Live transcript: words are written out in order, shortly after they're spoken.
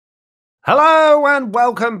Hello and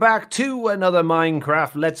welcome back to another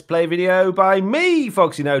Minecraft Let's Play video by me,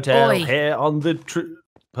 Foxy Notail, Oi. here on the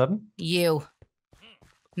Pardon? You,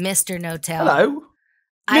 Mr. Notail. Hello?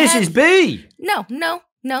 Mrs. B!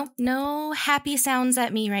 No happy sounds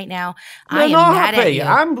at me right now. You're I am not mad happy. at you.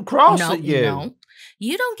 I'm cross No, at you. No.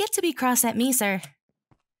 You don't get to be cross at me, sir.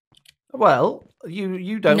 Well,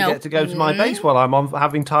 you don't No. get to go to my base while I'm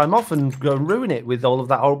having time off and go and ruin it with all of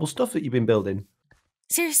that horrible stuff that you've been building.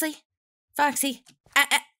 Seriously, Foxy,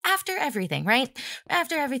 after everything, right?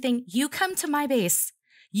 After everything, you come to my base.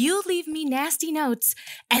 You leave me nasty notes,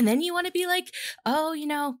 and then you want to be like, oh,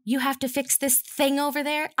 you have to fix this thing over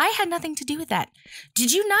there. I had nothing to do with that.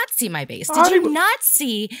 Did you not see my base? Did you not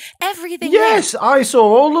see everything? Yes, there? I saw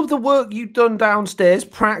all of the work you'd done downstairs,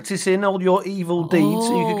 practicing all your evil deeds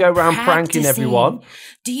so you could go around pranking everyone.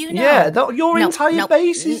 Do you know? Yeah, your entire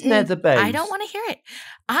base is nether base. I don't want to hear it.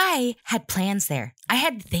 I had plans there. I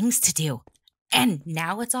had things to do. And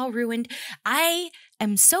now it's all ruined. I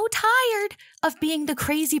am so tired of being the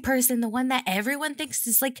crazy person, the one that everyone thinks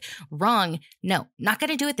is like wrong. No, not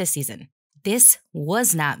going to do it this season. This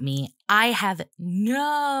was not me. I have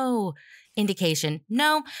no indication,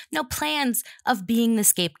 no plans of being the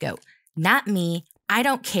scapegoat. Not me. I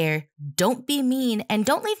don't care. Don't be mean and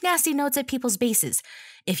don't leave nasty notes at people's bases.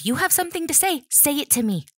 If you have something to say it to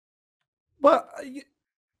me. Well,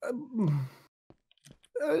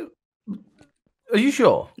 are you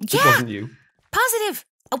sure? Yeah. It wasn't you. Positive.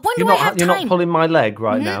 When do I have time? You're not pulling my leg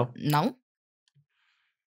right now? No.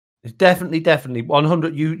 It's definitely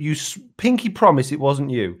 100. You pinky promise it wasn't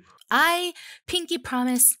you. I pinky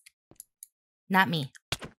promise. Not me.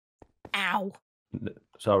 Ow.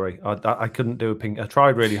 Sorry, I couldn't do a pink. I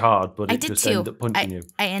tried really hard, but it just ended up punching you.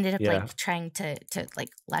 I ended up like trying to like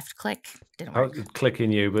left click. Didn't work. I was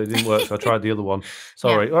clicking you, but it didn't work. So I tried the other one.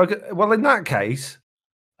 Sorry. Yeah. Well, in that case,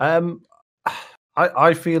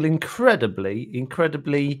 I feel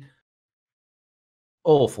incredibly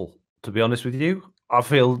awful, to be honest with you. I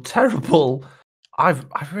feel terrible. I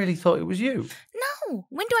really thought it was you. No.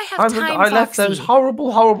 When do I have time, I left those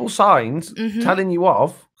horrible signs telling you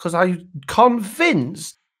off because I'm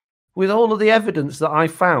convinced with all of the evidence that I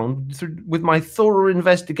found with my thorough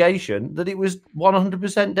investigation that it was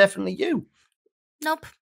 100% definitely you. Nope.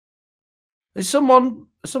 Is someone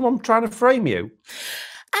trying to frame you?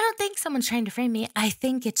 I don't think someone's trying to frame me. I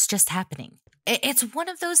think it's just happening. It's one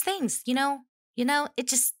of those things,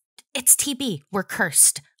 it's TB. We're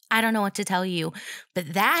cursed. I don't know what to tell you,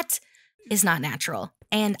 but that is not natural.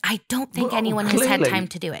 And I don't think anyone has had time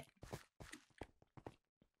to do it.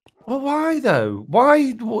 Well, why though?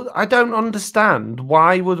 Why? I don't understand.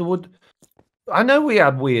 Why would... I know we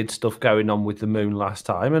had weird stuff going on with the moon last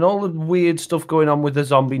time and all the weird stuff going on with the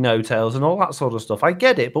zombie no-tails and all that sort of stuff. I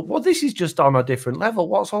get it, but this is just on a different level.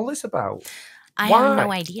 What's all this about? I have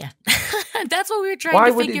no idea. That's what we were trying to figure out.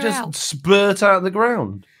 Why would it just spurt out of the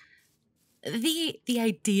ground? The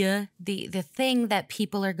idea, the thing that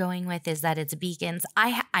people are going with is that it's beacons.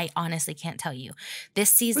 I honestly can't tell you.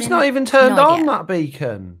 This season, it's not even turned on, that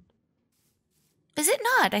beacon. Is it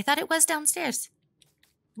not? I thought it was downstairs.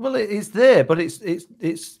 Well, it's there, but it's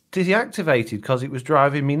deactivated because it was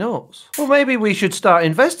driving me nuts. Well, maybe we should start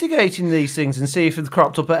investigating these things and see if it's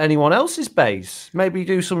cropped up at anyone else's base. Maybe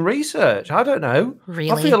do some research. I don't know.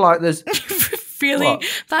 Really? I feel like there's... Really? What?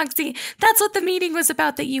 Foxy, that's what the meeting was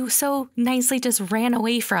about that you so nicely just ran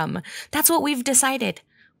away from. That's what we've decided.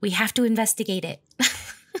 We have to investigate it.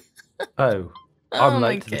 Oh. I'm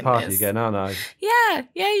late to the party again, aren't I? Yeah,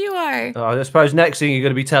 you are. I suppose next thing you're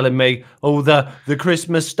going to be telling me, the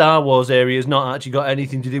Christmas Star Wars area has not actually got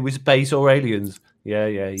anything to do with space or aliens. Yeah,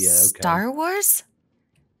 okay. Star Wars?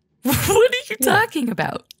 What are you talking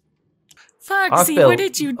about? Foxy, what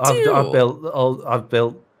did you do? I've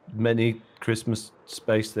built many Christmas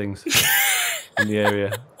space things in the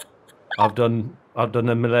area. I've done a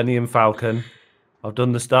Millennium Falcon. I've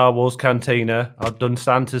done the Star Wars Cantina. I've done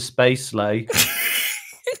Santa's space sleigh.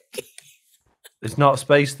 It's not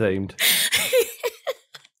space themed.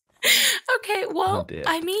 Okay, well,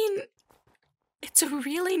 I mean, it's a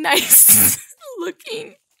really nice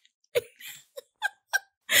looking.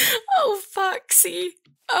 Oh, Foxy.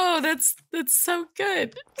 Oh, that's so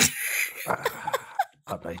good.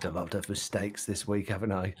 I've made a lot of mistakes this week,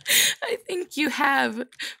 haven't I? I think you have.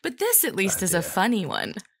 But this at least is a funny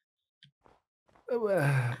one. Do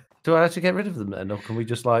I have to get rid of them then? Or can we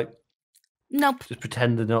just Nope. Just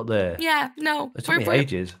pretend they're not there? Yeah, no. It took me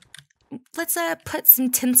ages. Let's put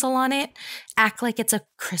some tinsel on it. Act like it's a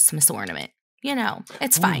Christmas ornament.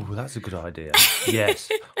 It's fine. Ooh, that's a good idea. Yes.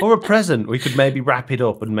 Or a present. We could maybe wrap it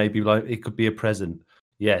up and maybe it could be a present.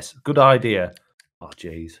 Yes, good idea. Oh,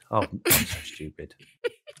 jeez. Oh, I'm so stupid.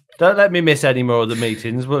 Don't let me miss any more of the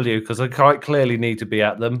meetings, will you? Because I quite clearly need to be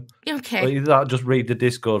at them. Okay. But either just read the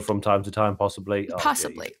Discord from time to time, possibly. Oh,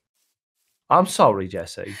 Possibly. geez. I'm sorry,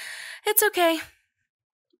 Jessie. It's okay.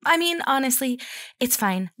 I mean, honestly, it's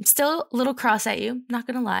fine. I'm still a little cross at you, not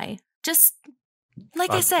gonna lie. Just,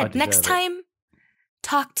 like I said, next time,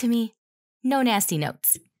 talk to me. No nasty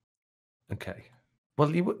notes. Okay. Well,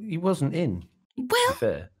 he wasn't in. Well,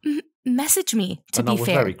 fair. Message me, to be I was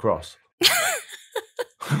fair. very cross.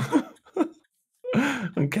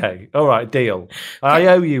 Okay. All right. Deal. Okay. I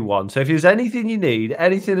owe you one. So if there's anything you need,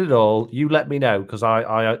 anything at all, you let me know because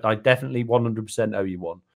I definitely 100% owe you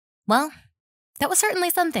one. Well, that was certainly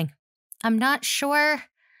something. I'm not sure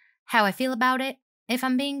how I feel about it, if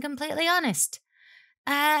I'm being completely honest.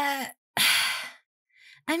 I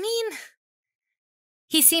mean,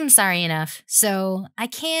 he seems sorry enough, so I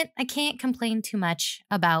can't complain too much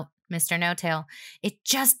about Mr. No-Tail. It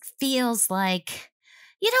just feels like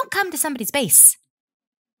you don't come to somebody's base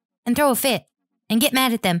and throw a fit and get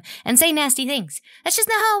mad at them and say nasty things. That's just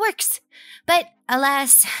not how it works. But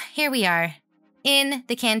alas, here we are in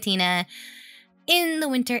the cantina, in the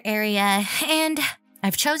winter area, and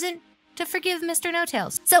I've chosen to forgive Mr.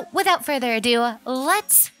 No-Tails. So without further ado,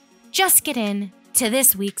 let's just get into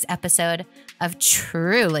this week's episode of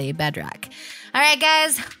Truly Bedrock. All right,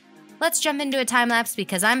 guys, let's jump into a time lapse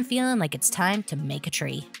because I'm feeling like it's time to make a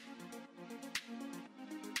tree.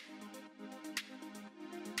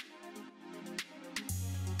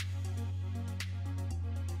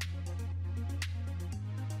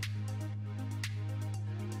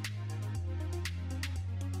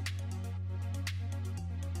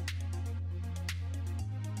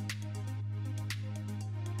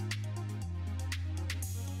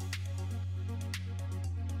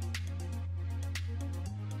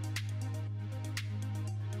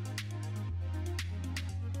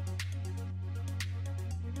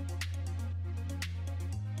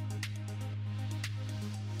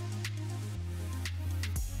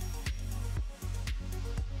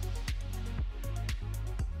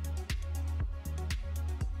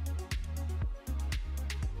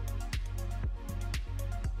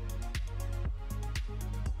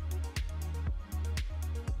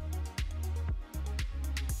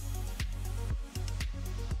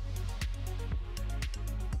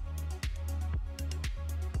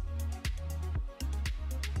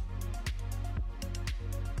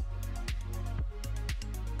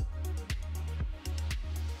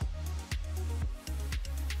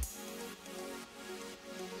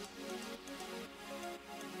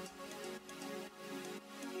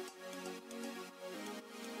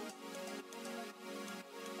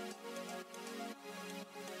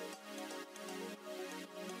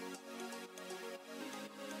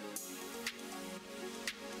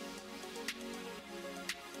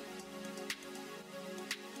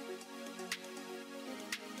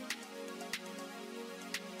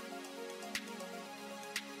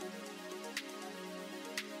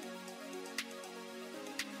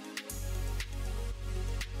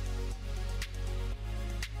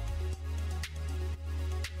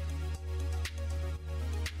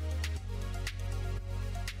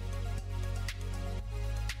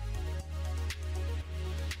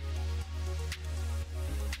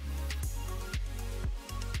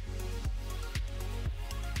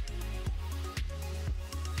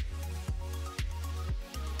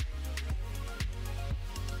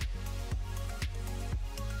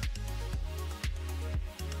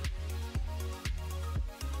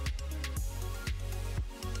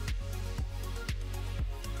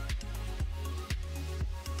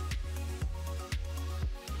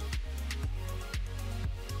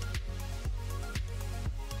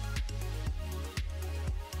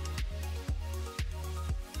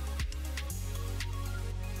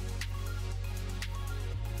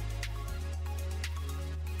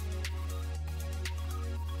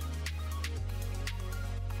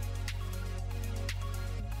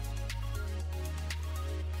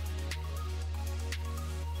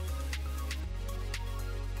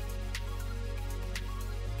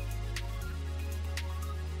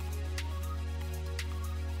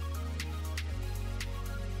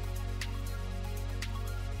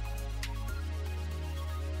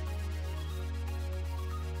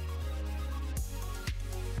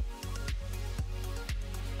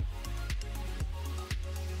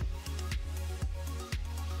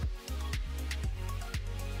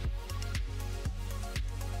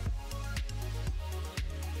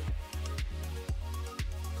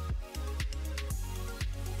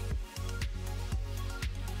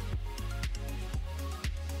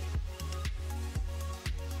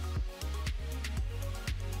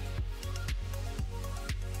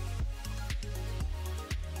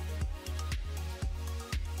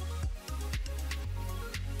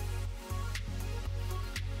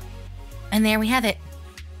 And there we have it.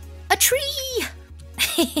 A tree!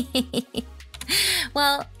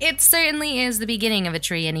 Well, it certainly is the beginning of a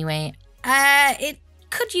tree anyway. It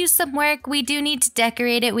could use some work. We do need to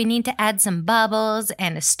decorate it. We need to add some bubbles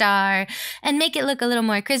and a star and make it look a little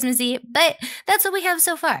more Christmassy, but that's what we have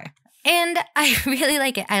so far. And I really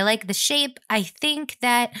like it. I like the shape. I think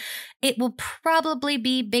that it will probably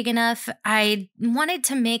be big enough. I wanted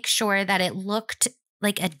to make sure that it looked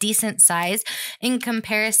like a decent size in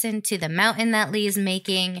comparison to the mountain that Lee's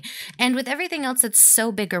making. And with everything else that's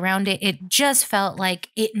so big around it, it just felt like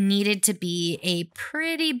it needed to be a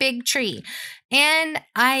pretty big tree. And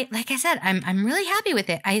like I said, I'm really happy with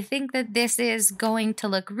it. I think that this is going to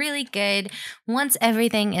look really good once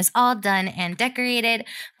everything is all done and decorated.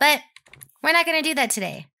 But we're not going to do that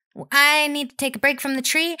today. I need to take a break from the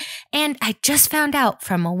tree. And I just found out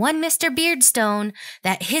from one Mr. Beardstone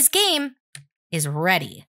that his game is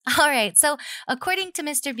ready. All right, so according to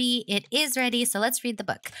Mr. B, it is ready, so let's read the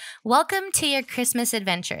book. Welcome to your Christmas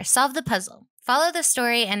adventure. Solve the puzzle. Follow the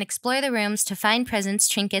story and explore the rooms to find presents,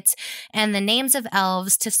 trinkets, and the names of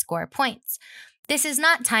elves to score points. This is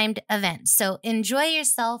not timed event, so enjoy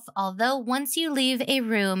yourself, although once you leave a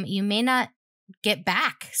room, you may not get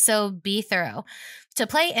back, so be thorough. To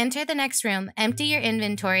play, enter the next room, empty your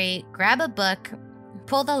inventory, grab a book,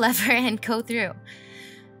 pull the lever, and go through.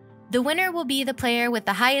 The winner will be the player with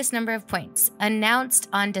the highest number of points, announced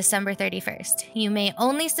on December 31st. You may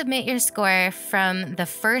only submit your score from the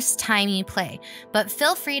first time you play, but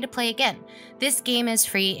feel free to play again. This game is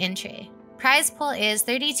free entry. Prize pool is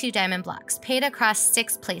 32 diamond blocks, paid across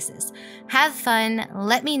 6 places. Have fun.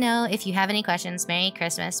 Let me know if you have any questions. Merry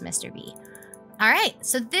Christmas, Mr. B. All right,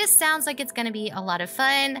 so this sounds like it's going to be a lot of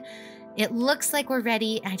fun. It looks like we're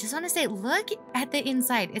ready. I just want to say, look at the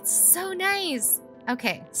inside. It's so nice.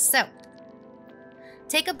 Okay, so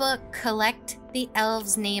take a book, collect the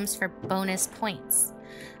elves' names for bonus points.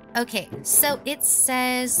 Okay, so it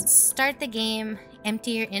says start the game,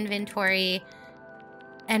 empty your inventory,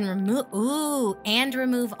 and remove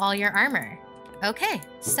all your armor. Okay,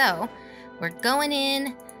 so we're going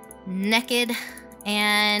in naked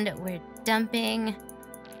and we're dumping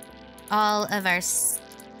all of our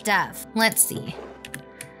stuff. Let's see.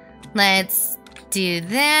 Let's do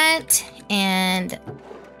that. And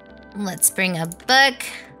let's bring a book.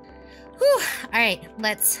 Whew. All right,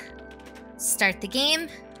 let's start the game.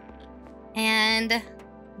 And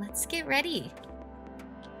let's get ready.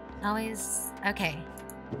 Always, okay.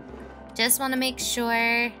 Just want to make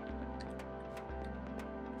sure.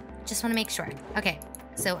 Okay,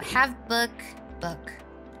 so have book.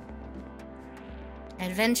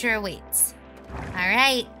 Adventure awaits. All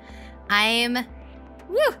right, I'm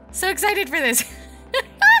so excited for this.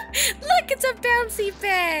 Look, it's a bouncy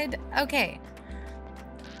bed. Okay.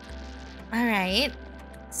 All right.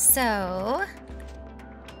 So.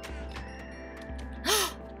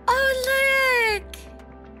 Oh, look.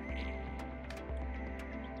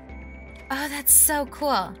 Oh, that's so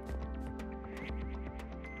cool.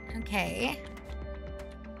 Okay.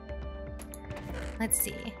 Let's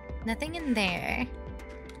see. Nothing in there.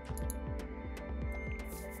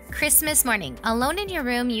 Christmas morning. Alone in your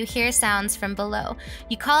room, you hear sounds from below.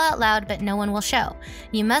 You call out loud, but no one will show.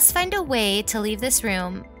 You must find a way to leave this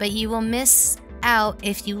room, but you will miss out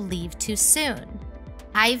if you leave too soon.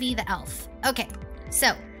 Ivy the elf. Okay,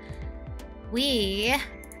 so we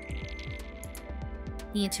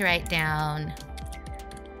need to write down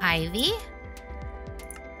Ivy.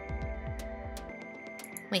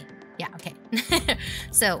 Wait, yeah, okay.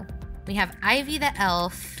 So we have Ivy the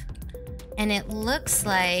elf. And it looks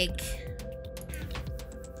like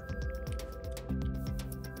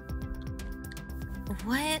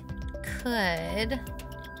what could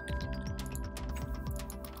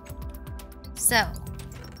so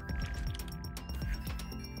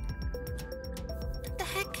what the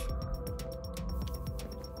heck?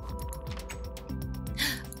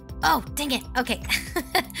 Oh, dang it. Okay.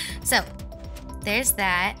 So there's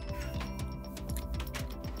that.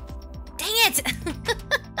 Dang it.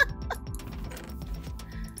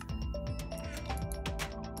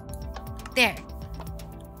 There.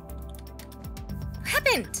 What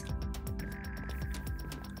happened?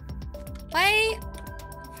 Why?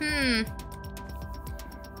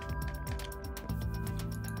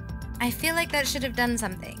 I feel like that should have done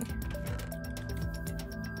something.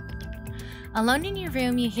 Alone in your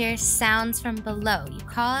room, you hear sounds from below. You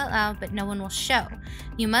call out loud, but no one will show.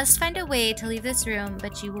 You must find a way to leave this room,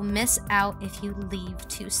 but you will miss out if you leave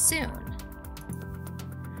too soon.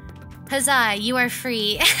 Huzzah, you are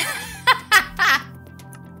free.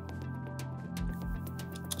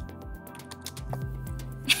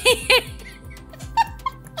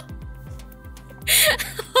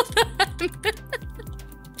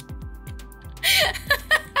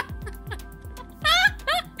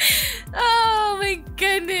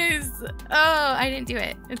 Oh, I didn't do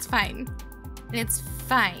it. It's fine. It's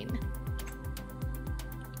fine.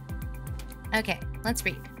 Okay, let's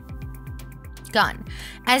read. Gone.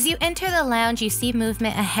 As you enter the lounge, you see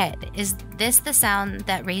movement ahead. Is this the sound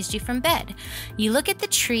that raised you from bed? You look at the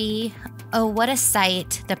tree. Oh, what a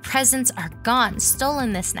sight. The presents are gone,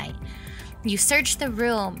 stolen this night. You search the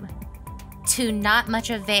room to not much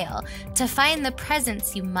avail. To find the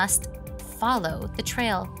presents, you must follow the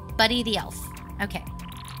trail. Buddy the elf. Okay,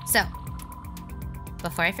 so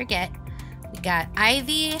before I forget, we got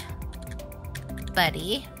Ivy,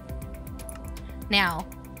 Buddy. Now,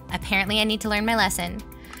 apparently I need to learn my lesson.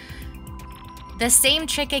 The same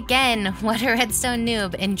trick again. What a redstone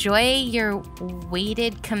noob. Enjoy your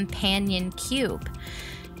weighted companion cube.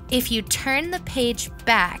 If you turn the page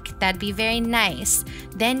back, that'd be very nice.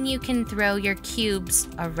 Then you can throw your cubes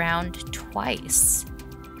around twice.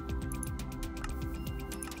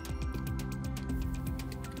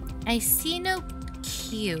 I see no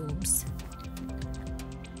cubes.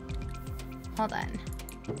 Hold on.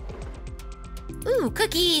 Ooh,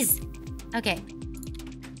 cookies! Okay.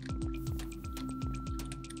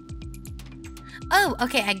 Oh,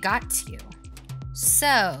 okay, I got to.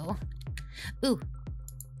 So, ooh.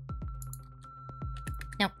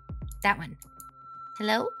 Nope, that one.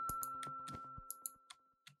 Hello?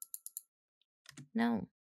 No.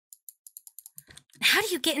 How do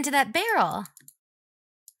you get into that barrel?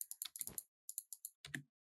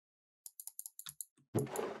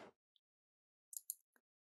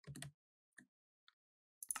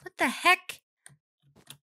 What the heck?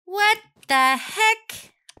 What the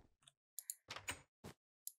heck?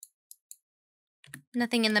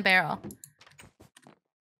 Nothing in the barrel.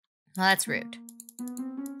 Well, that's rude.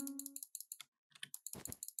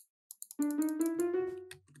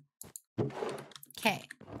 Okay.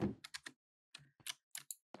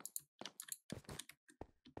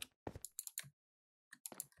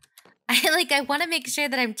 I want to make sure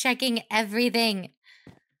that I'm checking everything.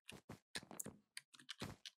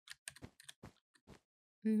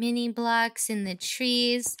 Mini blocks in the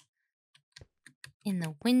trees, in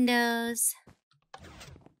the windows.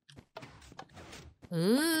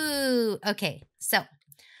 Ooh, okay, so.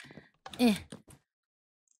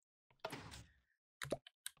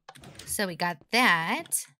 So we got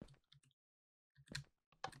that.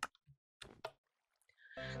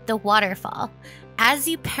 The waterfall. As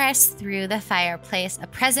you press through the fireplace, a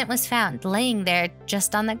present was found, laying there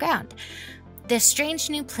just on the ground. This strange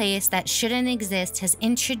new place that shouldn't exist has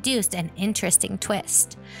introduced an interesting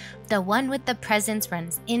twist. The one with the presents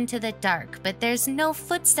runs into the dark, but there's no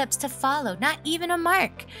footsteps to follow, not even a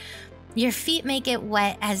mark. Your feet make it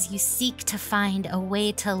wet as you seek to find a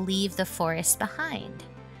way to leave the forest behind.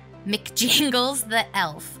 McJingles the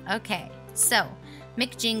elf. Okay, so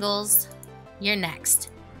McJingles, you're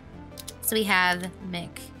next. So we have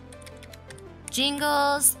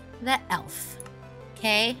McJingles the elf.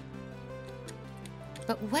 Okay.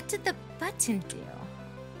 But what did the button do?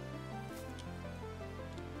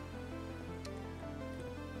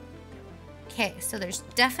 Okay, so there's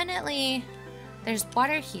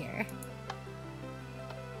water here.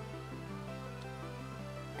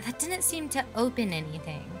 That didn't seem to open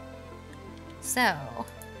anything. So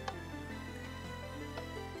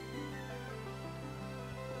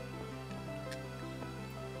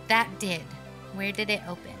that did. Where did it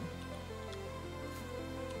open?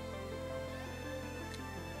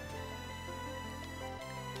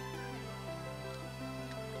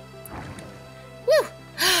 Woo!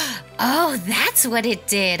 Oh, that's what it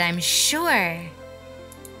did, I'm sure.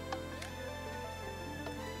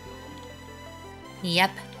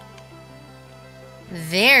 Yep.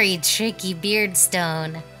 Very tricky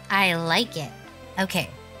beardstone. I like it. Okay.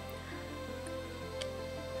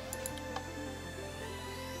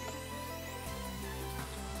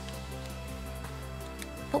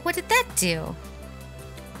 But what did that do?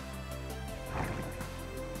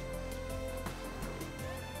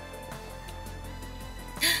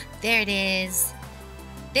 There it is.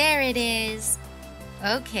 There it is.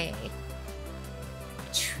 Okay.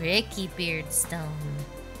 Tricky beardstone.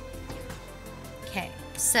 Okay,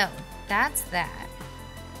 so that's that.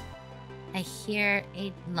 I hear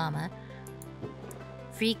a llama.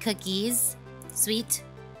 Free cookies. Sweet.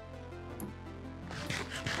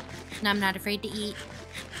 And I'm not afraid to eat.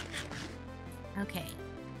 Okay.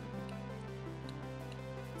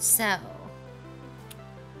 So.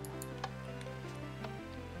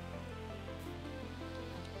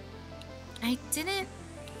 I didn't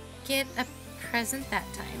get a present that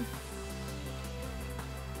time.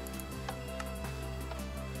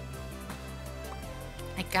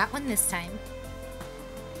 I got one this time.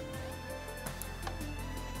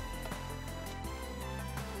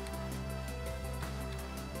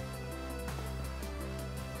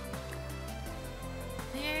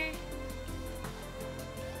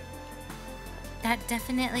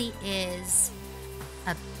 definitely is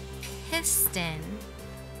a piston,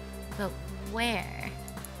 but where?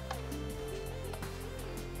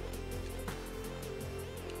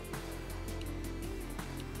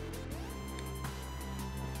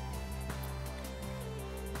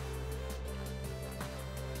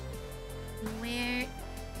 Where?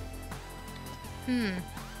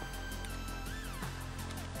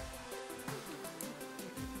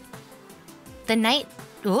 The night...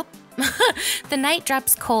 Oop. The night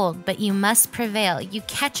drops cold, but you must prevail. You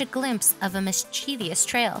catch a glimpse of a mischievous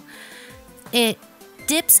trail. It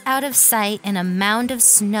dips out of sight in a mound of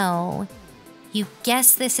snow. You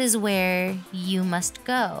guess this is where you must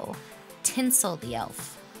go. Tinsel the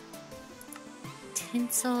elf.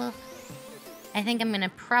 Tinsel... I think I'm gonna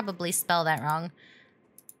probably spell that wrong.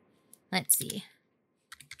 Let's see.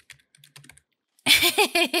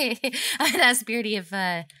 I'm gonna ask Beardy if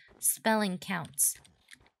spelling counts.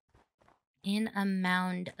 In a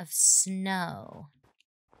mound of snow.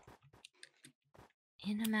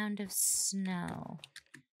 In a mound of snow.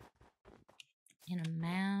 In a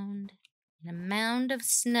mound of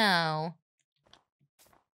snow.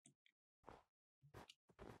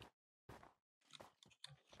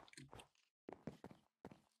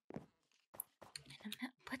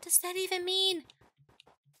 What does that even mean?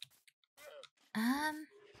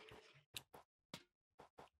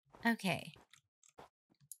 Okay.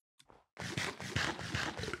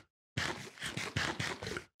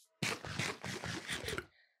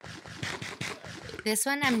 This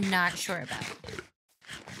one I'm not sure about.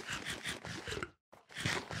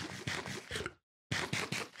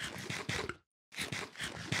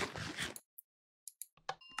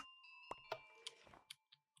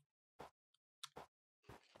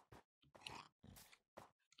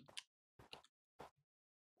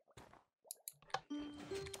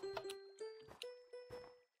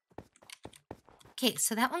 Okay,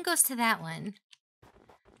 so that one goes to that one.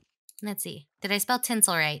 Let's see. Did I spell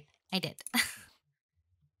tinsel right? I did.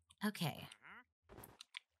 Okay.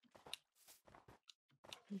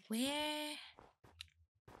 Where?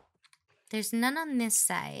 There's none on this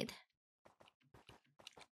side.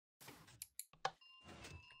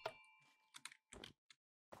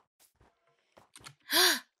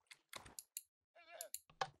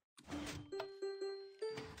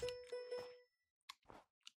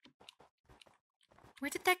 Where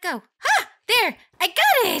did that go? Ah! There! I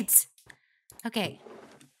got it! Okay.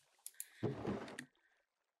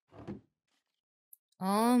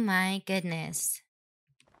 Oh my goodness.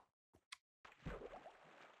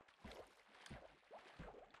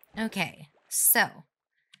 Okay, so.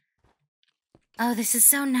 Oh, this is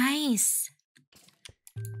so nice.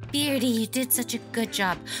 Beardy, you did such a good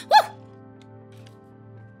job. Woo!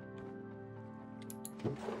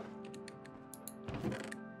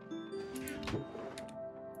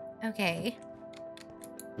 Okay.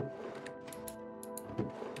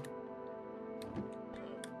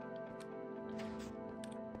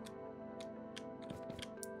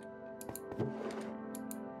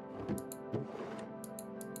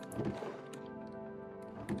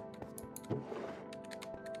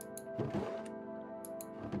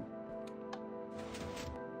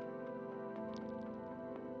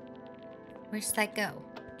 Where does that go?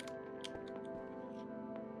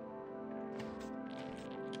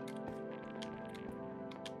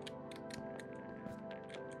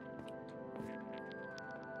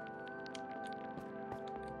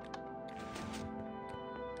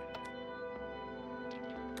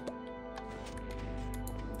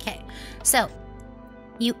 Okay, so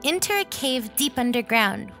you enter a cave deep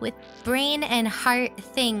underground. With brain and heart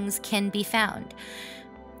things can be found.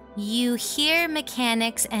 You hear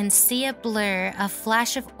mechanics and see a blur, a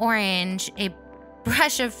flash of orange, a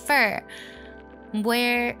brush of fur.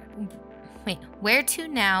 Where to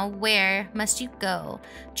now? Where must you go?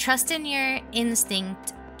 Trust in your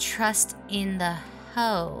instinct, trust in the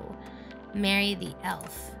hoe. Marry the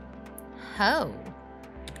elf. Hoe.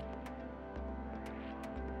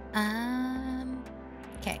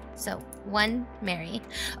 Okay, so one, marry.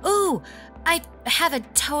 Ooh, I have a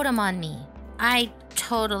totem on me. I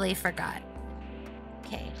totally forgot.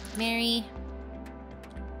 Okay, marry.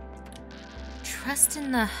 Trust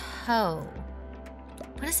in the hoe.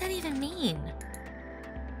 What does that even mean?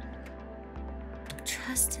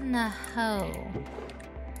 Trust in the hoe.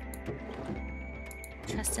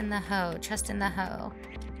 Trust in the hoe. Trust in the hoe.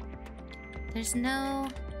 There's no...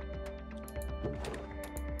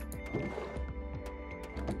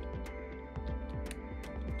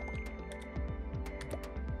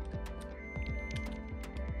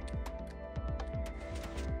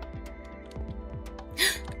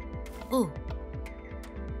 Ooh.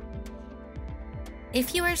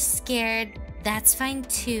 If you are scared, that's fine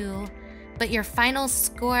too. But your final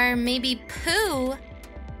score may be poo.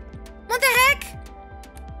 What the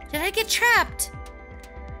heck? Did I get trapped?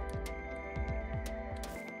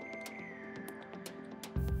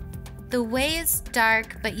 The way is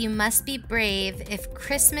dark, but you must be brave if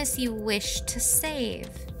Christmas you wish to save.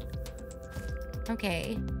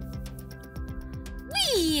 Okay.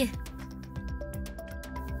 Whee!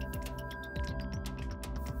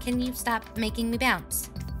 Can you stop making me bounce?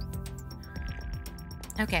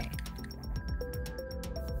 Okay.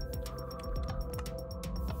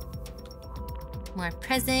 More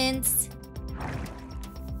presents.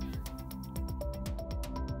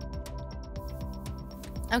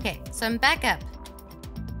 Okay, so I'm back up.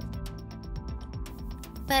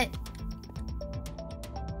 But...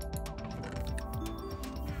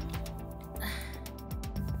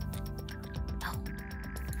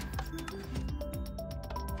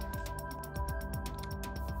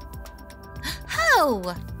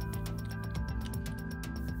 Oh!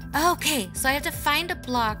 Okay, so I have to find a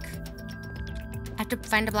block. I have to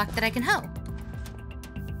find a block that I can hoe.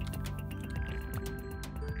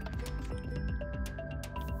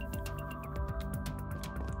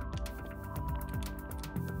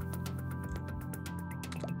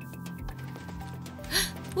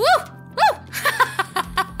 Woo! Woo!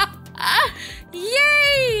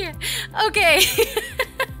 Yay! Okay.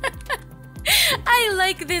 I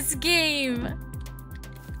like this game.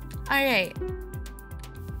 All right.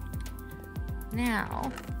 Now.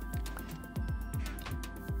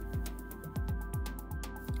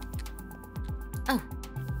 Oh.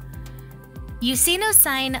 You see no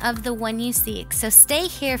sign of the one you seek, so stay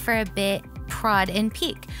here for a bit, prod and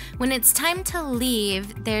peek. When it's time to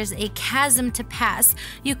leave, there's a chasm to pass.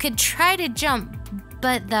 You could try to jump,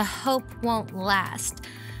 but the hope won't last.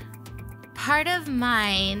 Part of a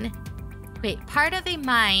mine,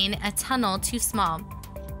 a tunnel too small.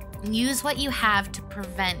 Use what you have to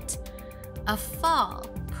prevent a fall.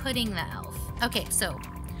 Pudding the elf. Okay, so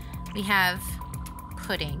we have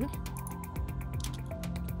pudding.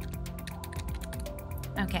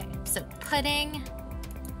 Okay, so pudding.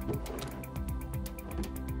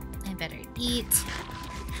 I better eat.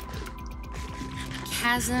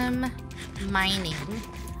 Chasm mining.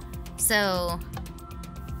 So...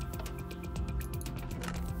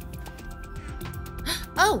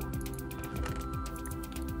 Oh!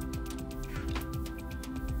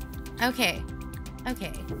 Okay.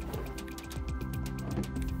 Okay.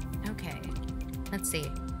 Okay. Let's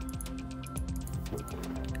see.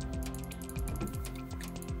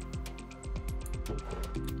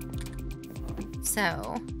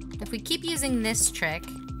 So, if we keep using this trick...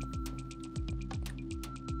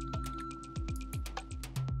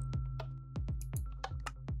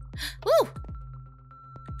 Woo!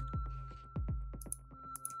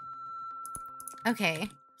 Okay,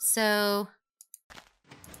 so...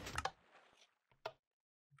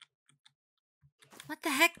 What the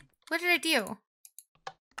heck? What did I do?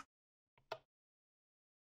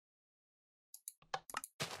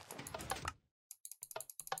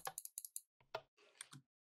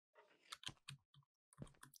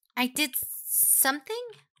 I did something?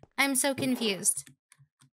 I'm so confused.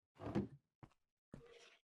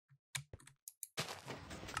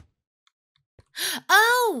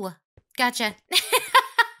 Oh! Gotcha.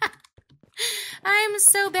 I'm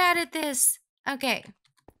so bad at this. Okay.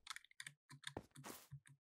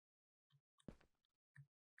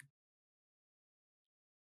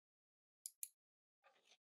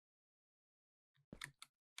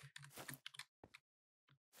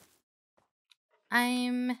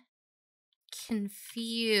 I'm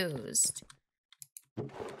confused.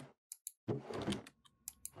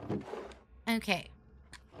 Okay.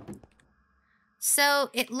 So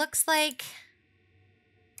it looks like...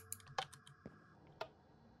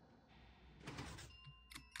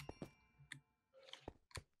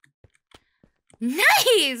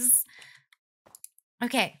 Nice!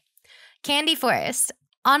 Okay. Candy forest.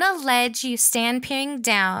 On a ledge, you stand peering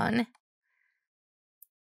down.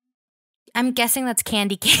 I'm guessing that's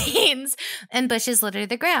candy canes, and bushes litter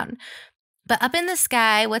the ground. But up in the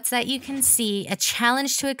sky, what's that you can see? A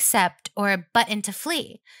challenge to accept or a button to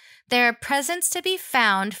flee. There are presents to be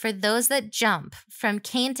found for those that jump from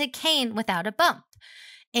cane to cane without a bump.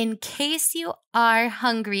 In case you are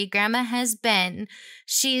hungry, Grandma has been.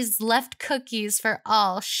 She's left cookies for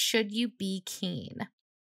all, should you be keen.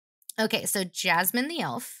 Okay, so Jasmine the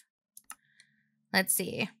elf. Let's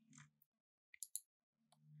see.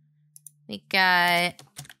 We got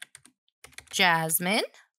Jasmine.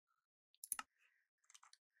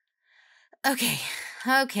 Okay,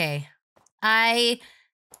 okay. I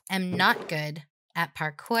am not good at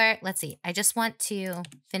parkour. Let's see. I just want to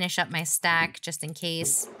finish up my stack just in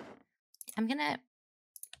case. I'm gonna...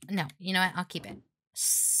 No, you know what? I'll keep it.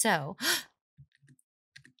 So...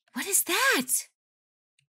 What is that?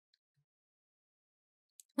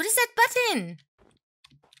 What is that button?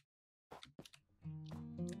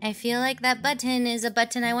 I feel like that button is a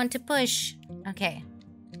button I want to push. Okay.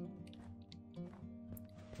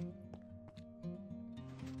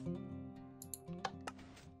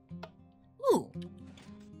 Ooh.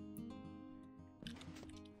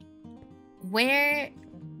 Where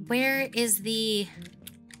is the...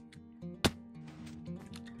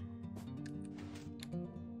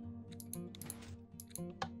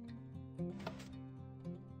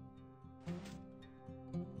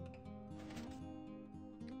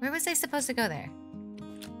 Where was I supposed to go there?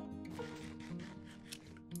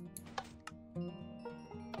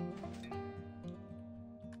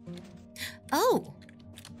 Oh!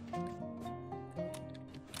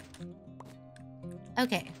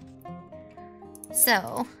 Okay.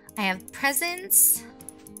 So, I have presents.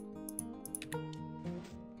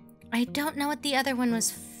 I don't know what the other one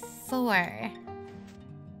was for.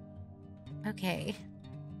 Okay.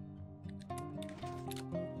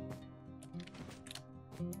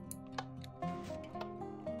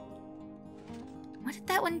 What did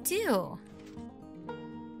that one do?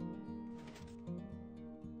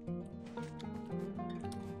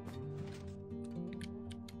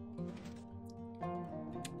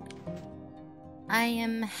 I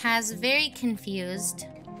am very confused.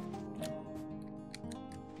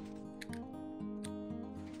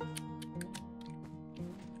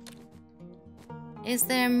 Is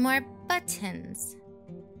there more buttons?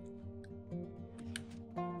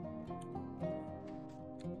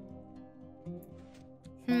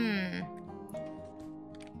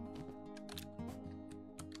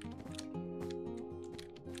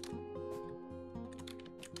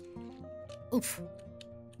 Oof.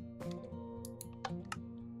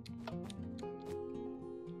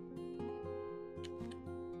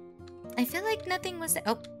 I feel like nothing was...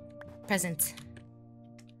 Oh, present.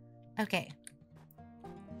 Okay.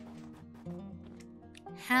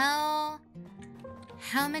 How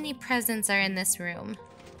many presents are in this room?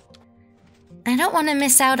 I don't want to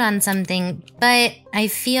miss out on something, but I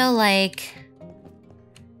feel like...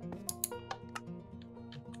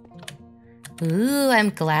 Ooh,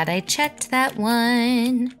 I'm glad I checked that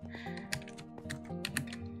one.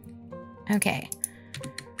 Okay.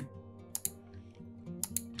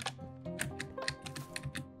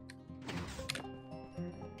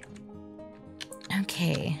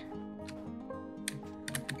 Okay.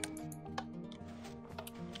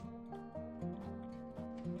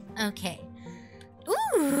 Okay.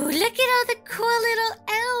 Ooh, look at all the cool little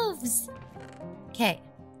elves. Okay.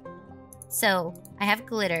 So, I have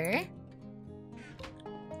glitter.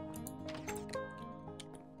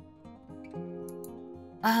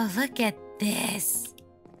 Oh, look at this.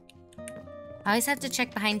 I always have to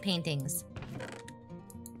check behind paintings.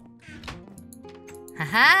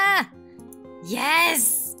 Haha!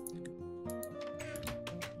 Yes!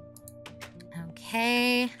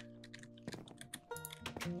 Okay.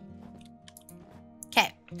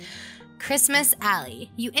 Okay. Christmas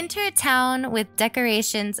Alley. You enter a town with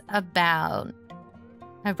decorations around?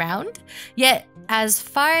 Yet, as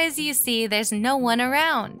far as you see, there's no one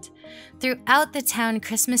around. Throughout the town,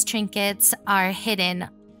 Christmas trinkets are hidden,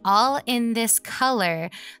 all in this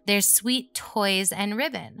color. There's sweet toys and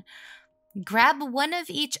ribbon. Grab one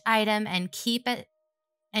of each item and keep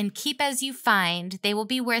as you find. They will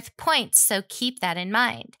be worth points, so keep that in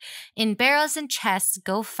mind. In barrels and chests,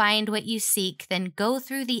 go find what you seek, then go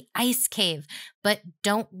through the ice cave, but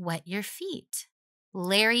don't wet your feet.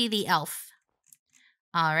 Larry the elf.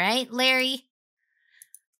 All right, Larry.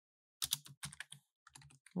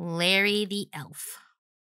 Larry the elf.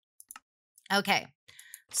 Okay,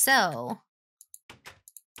 so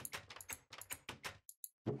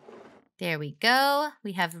there we go.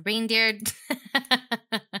 We have reindeer.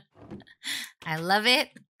 I love it.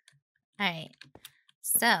 All right,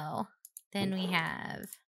 so then we have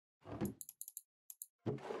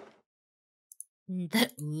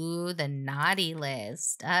the naughty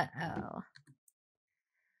list. Uh-oh.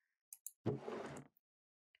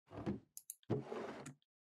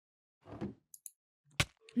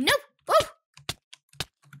 Nope. Ooh.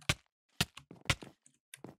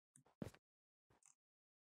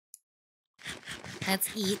 Let's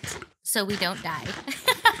eat so we don't die.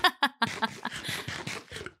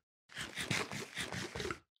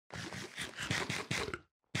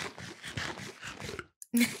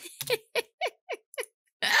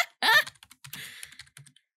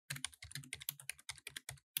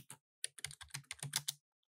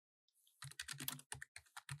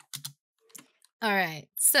 All right,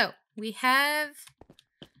 so we have,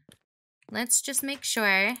 let's just make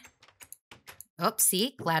sure.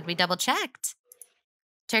 Oopsie, glad we double checked.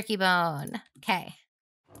 Turkey bone, okay.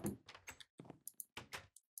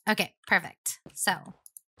 Okay, perfect. So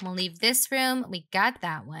we'll leave this room. We got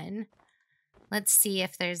that one. Let's see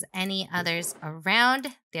if there's any others around.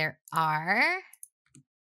 There are.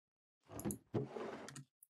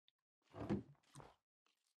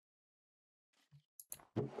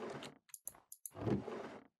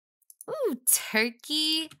 Ooh,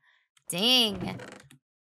 turkey. Dang.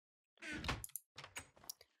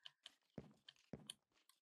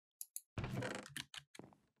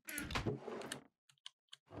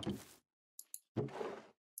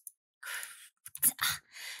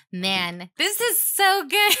 Man, this is so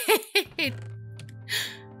good.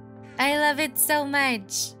 I love it so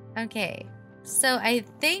much. Okay, so I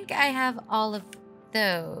think I have all of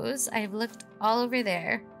those. I've looked all over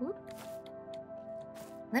there. Whoop.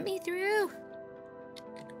 Let me through.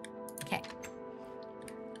 Okay.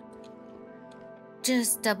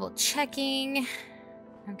 Just double checking.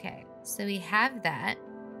 Okay, so we have that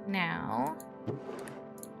now.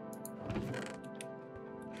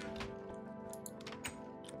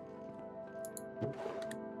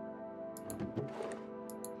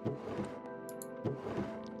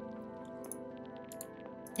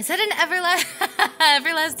 Is that an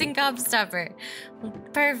everlasting gobstopper?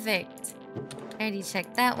 Perfect. I already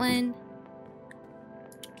checked that one.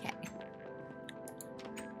 Okay.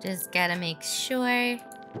 Just gotta make sure.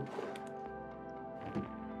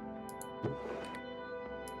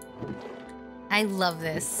 I love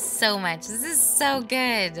this so much. This is so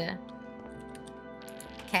good.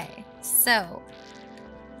 Okay, so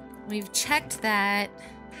we've checked that.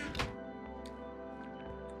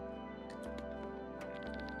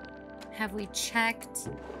 Have we checked?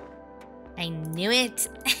 I knew it.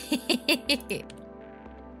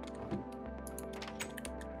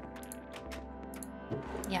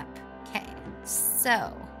 Yep. Okay.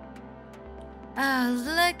 So. Oh,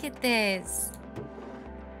 look at this.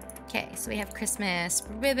 Okay, so we have Christmas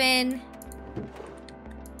ribbon.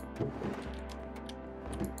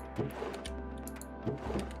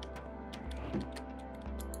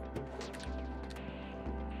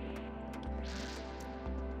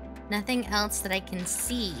 Nothing else that I can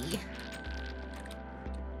see.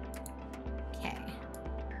 Okay.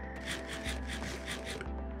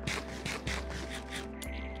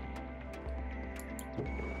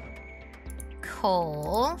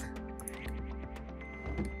 Coal.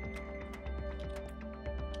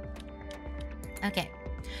 Okay.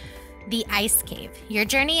 The ice cave. Your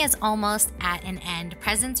journey is almost at an end.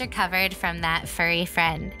 Presents are covered from that furry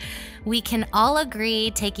friend. We can all agree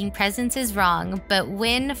taking presents is wrong, but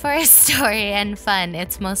when for a story and fun,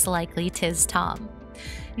 it's most likely 'tis Tom.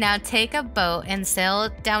 Now take a boat and sail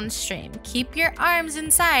downstream. Keep your arms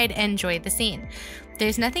inside and enjoy the scene.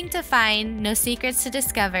 There's nothing to find, no secrets to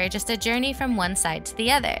discover, just a journey from one side to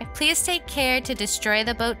the other. Please take care to destroy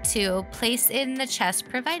the boat too. Place it in the chest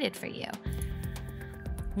provided for you.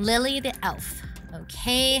 Lily the elf.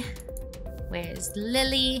 Okay. Where's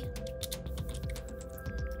Lily?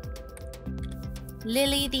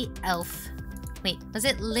 Lily the elf. Wait, was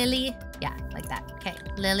it Lily? Yeah, like that. Okay,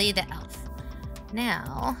 Lily the elf.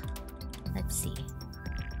 Now, let's see.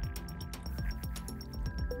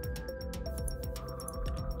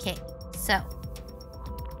 Okay, so.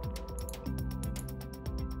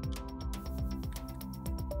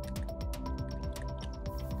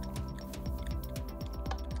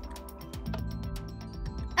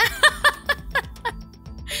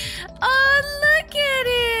 Oh, look at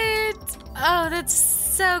it! Oh, that's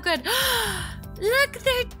so good. Look,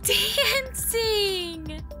 they're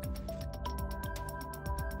dancing!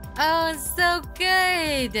 Oh, so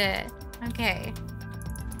good. Okay.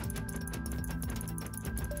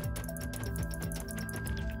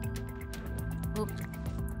 Oop.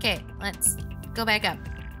 Okay, let's go back up.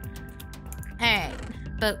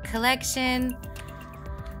 Alright, boat collection.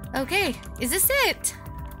 Okay, is this it?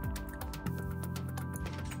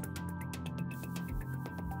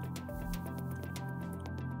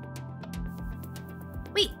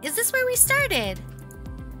 Wait, is this where we started?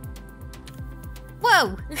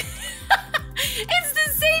 Whoa! It's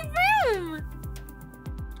the same room!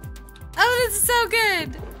 Oh, that's so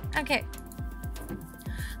good! Okay.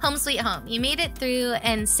 Home sweet home. You made it through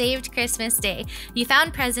and saved Christmas Day. You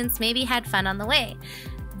found presents, maybe had fun on the way.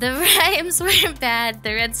 The rhymes were bad,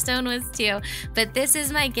 the redstone was too, but this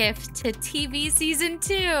is my gift to TV Season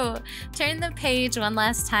 2. Turn the page one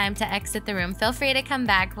last time to exit the room. Feel free to come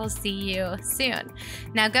back. We'll see you soon.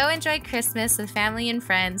 Now go enjoy Christmas with family and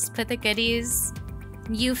friends. Put the goodies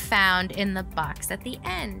you found in the box at the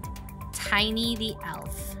end. Tiny the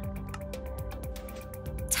elf.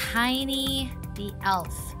 Tiny the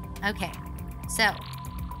elf. Okay, so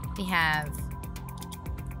we have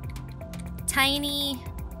Tiny.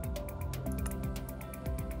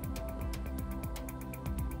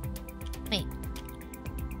 Wait.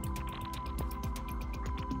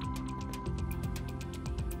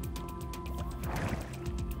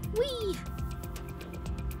 Whee!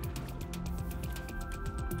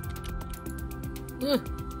 Ooh.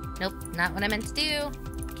 Nope, not what I meant to do.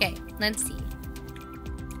 Okay, let's see.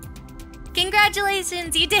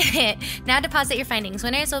 Congratulations, you did it! Now deposit your findings.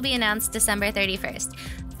 Winners will be announced December 31st.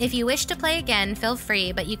 If you wish to play again, feel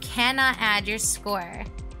free, but you cannot add your score.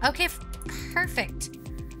 Okay, perfect.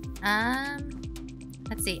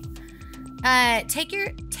 Let's see. Take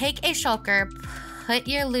a shulker, put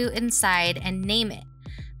your loot inside, and name it.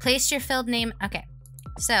 Place your filled name. Okay,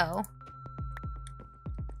 so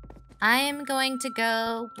I am going to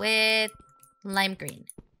go with lime green.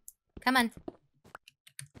 Come on.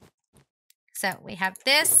 So we have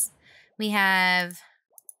this. We have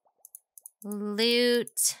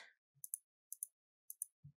loot.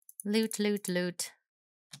 Loot.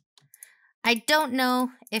 I don't know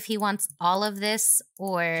if he wants all of this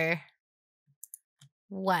or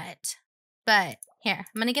what. But here,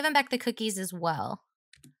 I'm going to give him back the cookies as well.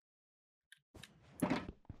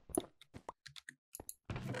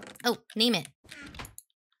 Oh, name it.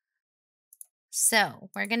 So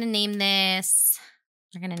we're going to name this.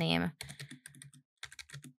 We're going to name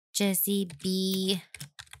Jessiieb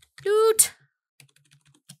Loot.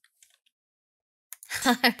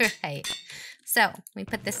 All right. So we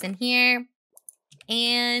put this in here.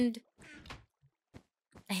 And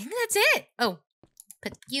I think that's it. Oh,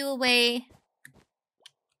 put you away.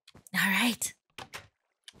 All right.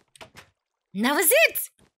 And that was it.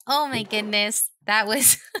 Oh my goodness. That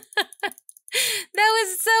was that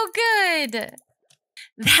was so good.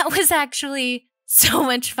 That was actually so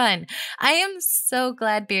much fun. I am so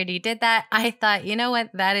glad Beardy did that. I thought, you know what?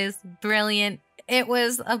 That is brilliant. It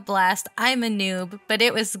was a blast. I'm a noob, but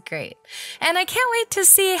it was great. And I can't wait to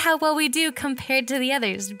see how well we do compared to the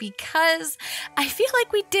others because I feel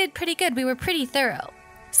like we did pretty good. We were pretty thorough.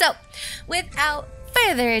 So, without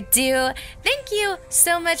further ado, thank you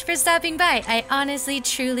so much for stopping by. I honestly,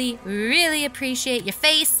 truly, really appreciate your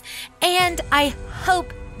face. And I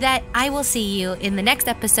hope that I will see you in the next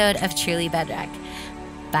episode of Truly Bedrock.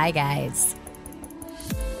 Bye, guys.